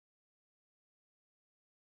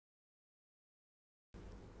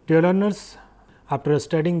Dear learners, after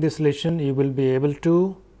studying this lesson, you will be able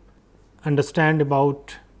to understand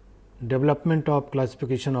about development of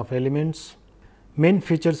classification of elements, main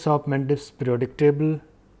features of Mendeleev's periodic table,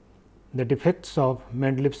 the defects of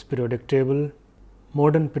Mendeleev's periodic table,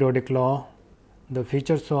 modern periodic law, the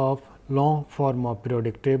features of long form of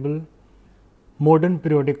periodic table, modern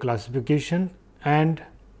periodic classification, and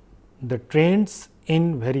the trends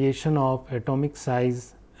in variation of atomic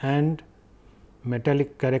size and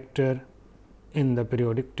metallic character in the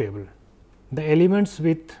periodic table. The elements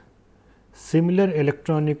with similar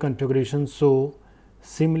electronic configuration show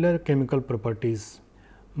similar chemical properties.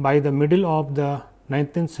 By the middle of the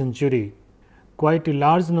 19th century, quite a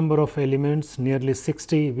large number of elements, nearly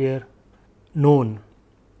 60, were known.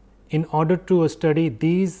 In order to study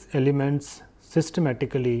these elements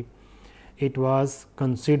systematically, it was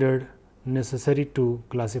considered necessary to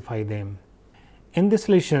classify them. In this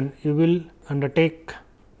lesson, you will undertake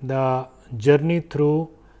the journey through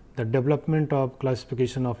the development of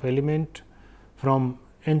classification of element from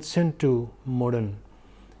ancient to modern.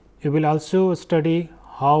 You will also study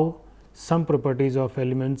how some properties of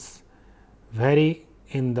elements vary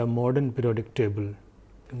in the modern periodic table.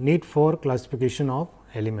 Need for classification of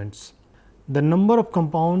elements. The number of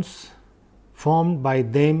compounds formed by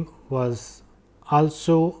them was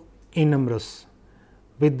also enormous.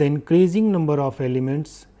 With the increasing number of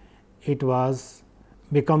elements, it was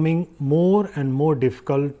becoming more and more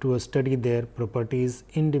difficult to study their properties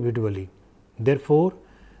individually. Therefore,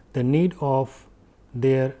 the need of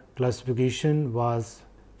their classification was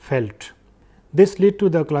felt. This led to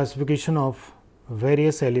the classification of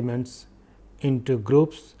various elements into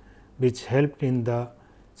groups, which helped in the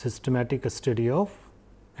systematic study of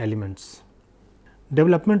elements.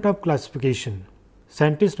 Development of classification.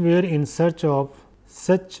 Scientists were in search of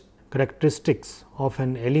such characteristics of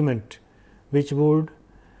an element which would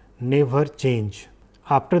never change.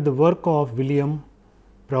 After the work of William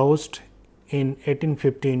Proust in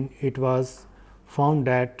 1815, it was found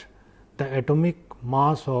that the atomic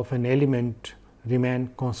mass of an element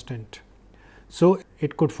remained constant. So,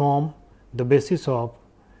 it could form the basis of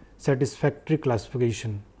satisfactory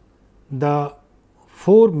classification. The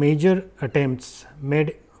four major attempts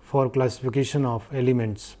made for classification of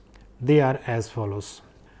elements, they are as follows: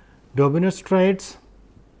 Daubinet's triads,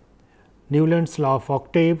 Newland's law of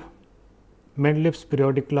octave, Mendeleev's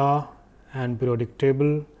periodic law and periodic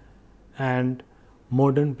table, and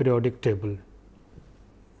modern periodic table.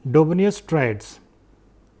 Daubinet's triads.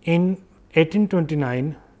 In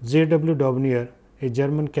 1829, J. W. Daubiner, a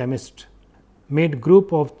German chemist, made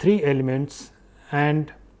group of 3 elements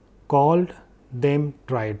and called them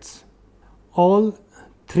triads. All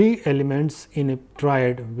 3 elements in a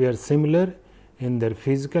triad were similar in their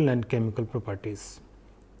physical and chemical properties.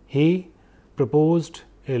 He proposed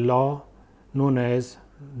a law known as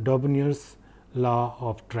Daubiner's law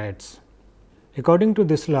of triads. According to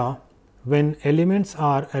this law, when elements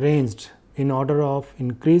are arranged in order of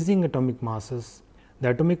increasing atomic masses,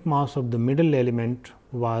 the atomic mass of the middle element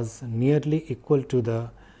was nearly equal to the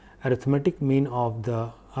arithmetic mean of the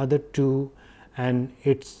other 2, and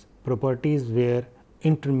its properties were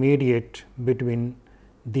intermediate between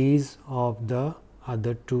these of the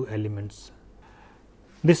other 2 elements.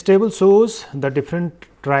 This table shows the different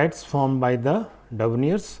triads formed by the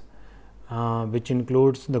Daubiners, which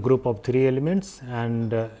includes the group of 3 elements,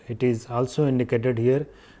 and it is also indicated here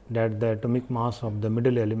that the atomic mass of the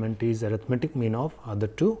middle element is arithmetic mean of other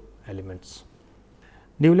 2 elements.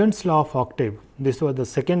 Newland's law of octave. This was the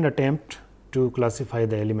second attempt to classify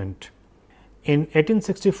the element. In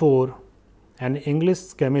 1864, an English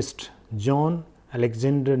chemist, John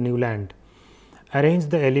Alexander Newland,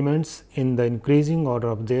 arranged the elements in the increasing order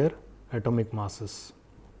of their atomic masses,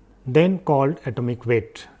 then called atomic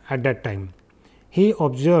weight. At that time, he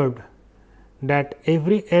observed that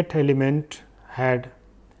every 8th element had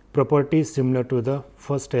properties similar to the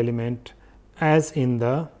first element, as in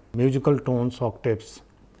the musical tones octaves.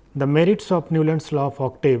 The merits of Newland's law of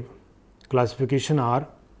octave classification are: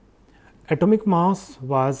 atomic mass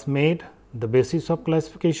was made the basis of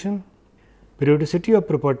classification, periodicity of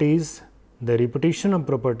properties, the repetition of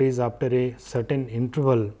properties after a certain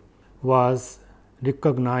interval was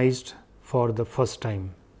recognized for the first time.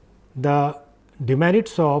 The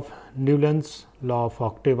demerits of Newland's law of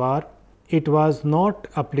octave are: it was not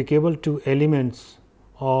applicable to elements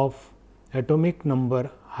of atomic number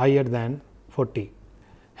higher than 40.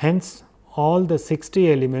 Hence, all the 60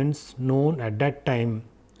 elements known at that time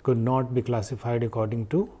could not be classified according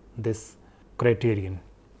to this criterion.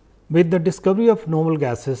 With the discovery of noble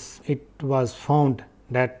gases, it was found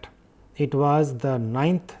that it was the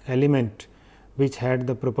 9th element which had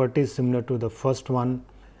the properties similar to the first one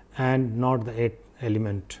and not the 8th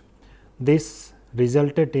element. This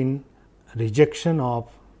resulted in rejection of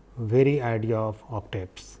very idea of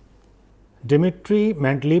octets. Dmitry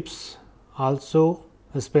Mendeleev's, also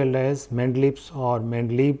spelled as Mendeleev's or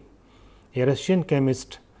Mendeleev, a Russian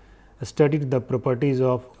chemist, studied the properties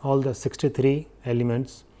of all the 63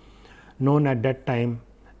 elements known at that time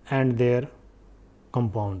and their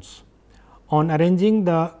compounds. On arranging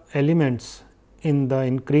the elements in the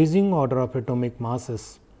increasing order of atomic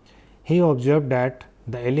masses, he observed that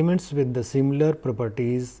the elements with the similar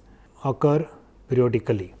properties occur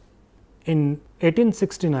periodically. In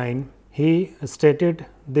 1869, he stated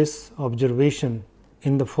this observation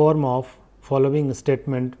in the form of following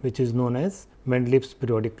statement, which is known as Mendeleev's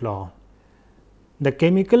periodic law. The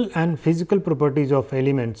chemical and physical properties of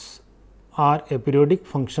elements are a periodic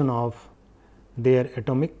function of their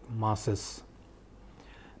atomic masses.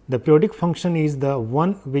 The periodic function is the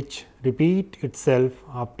one which repeats itself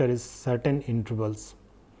after certain intervals.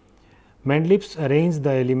 Mendeleev arranged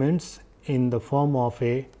the elements in the form of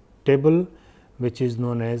a table, which is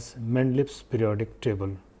known as Mendeleev's periodic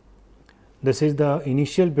table. This is the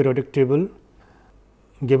initial periodic table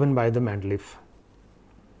given by the Mendeleev.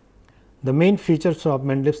 The main features of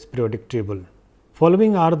Mendeleev's periodic table.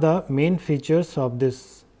 Following are the main features of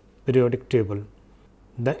this periodic table.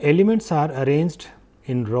 The elements are arranged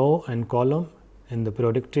in row and column in the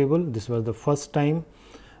periodic table. This was the first time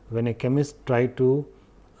when a chemist tried to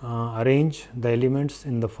arrange the elements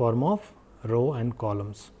in the form of row and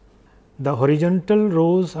columns. The horizontal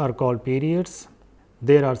rows are called periods.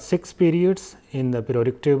 There are 6 periods in the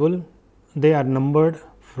periodic table. They are numbered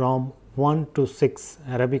from 1 to 6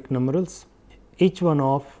 Arabic numerals. Each one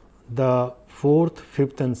of the 4th,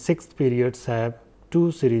 5th and 6th periods have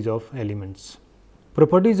 2 series of elements.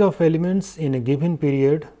 Properties of elements in a given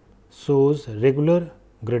period shows regular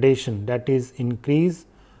gradation, that is increase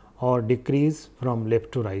or decrease from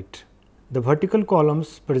left to right. The vertical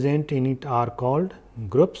columns present in it are called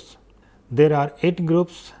groups. There are 8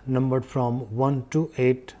 groups numbered from 1 to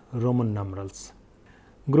 8 Roman numerals.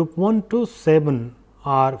 Group 1 to 7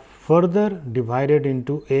 are further divided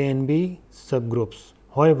into A and B subgroups.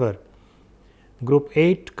 However, group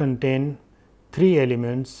 8 contain 3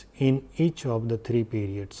 elements in each of the 3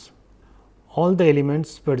 periods. All the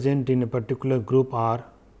elements present in a particular group are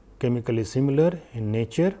chemically similar in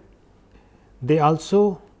nature. They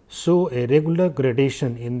also show a regular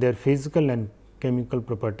gradation in their physical and chemical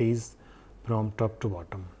properties from top to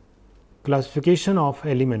bottom. Classification of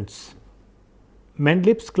elements.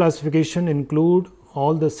 Mendeleev's classification include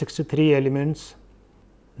all the 63 elements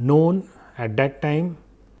known at that time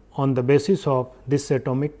on the basis of this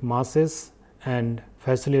atomic masses and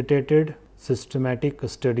facilitated systematic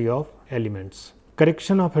study of elements.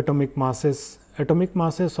 Correction of atomic masses. Atomic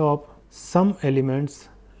masses of some elements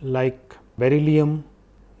like beryllium,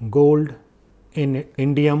 gold,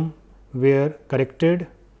 indium were corrected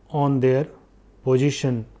on their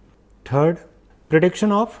position. Third,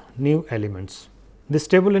 prediction of new elements. This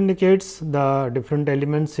table indicates the different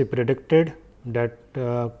elements he predicted that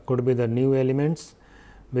could be the new elements,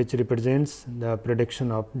 which represents the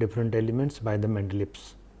prediction of different elements by the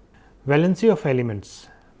Mendeleev's. Valency of elements.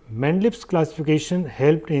 Mendeleev's classification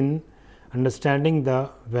helped in understanding the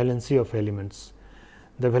valency of elements.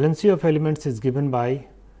 The valency of elements is given by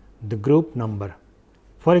the group number.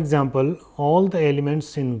 For example, all the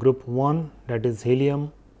elements in group 1, that is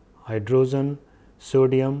helium, hydrogen,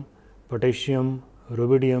 sodium, potassium,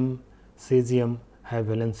 rubidium, cesium have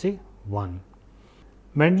valency 1.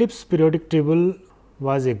 Mendeleev's periodic table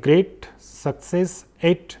was a great success,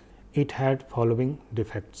 yet it had following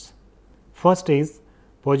defects. First is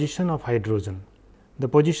position of hydrogen. The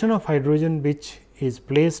position of hydrogen which is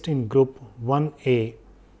placed in group 1A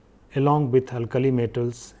along with alkali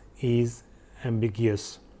metals is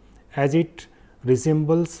ambiguous, as it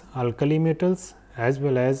resembles alkali metals as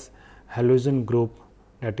well as halogen group,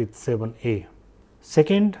 that is 7A.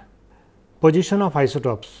 Second, position of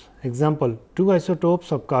isotopes. Example, 2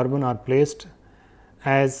 isotopes of carbon are placed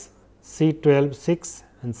as C12-6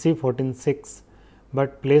 and C14-6,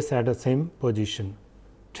 but placed at the same position.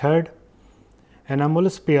 Third,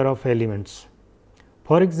 anomalous pair of elements.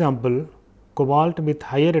 For example, cobalt with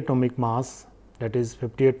higher atomic mass, that is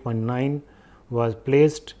 58.9, was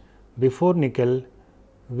placed before nickel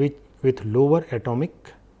with lower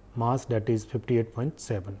atomic mass, that is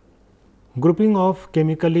 58.7. Grouping of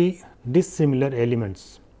chemically dissimilar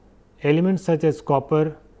elements. Elements such as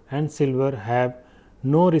copper and silver have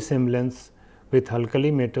no resemblance with alkali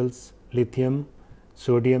metals, lithium,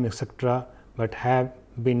 sodium, etc., but have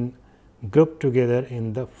been grouped together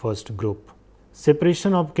in the first group.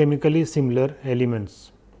 Separation of chemically similar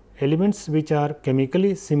elements. Elements which are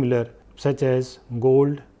chemically similar such as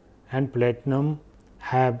gold and platinum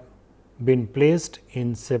have been placed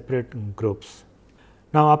in separate groups.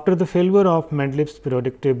 Now, after the failure of Mendeleev's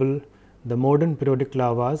periodic table, the modern periodic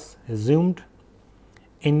law was assumed.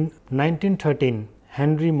 In 1913,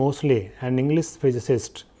 Henry Moseley, an English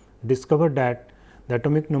physicist, discovered that the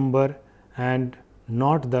atomic number and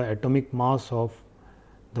not the atomic mass of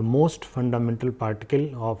the most fundamental particle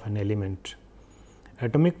of an element.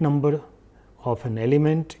 Atomic number of an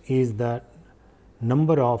element is the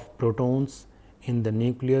number of protons in the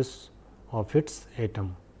nucleus of its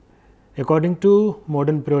atom. According to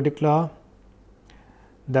modern periodic law,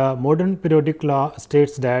 the modern periodic law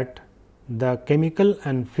states that the chemical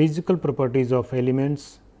and physical properties of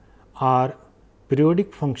elements are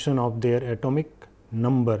periodic function of their atomic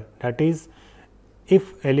number. That is,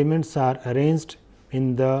 if elements are arranged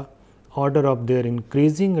in the order of their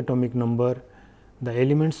increasing atomic number, the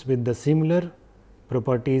elements with the similar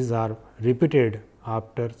properties are repeated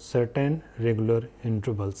after certain regular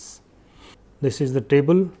intervals. This is the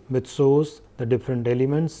table which shows the different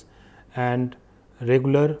elements and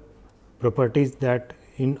regular properties that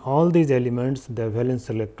in all these elements the valence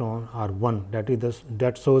electron are 1,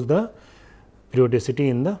 that shows the periodicity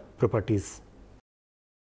in the properties.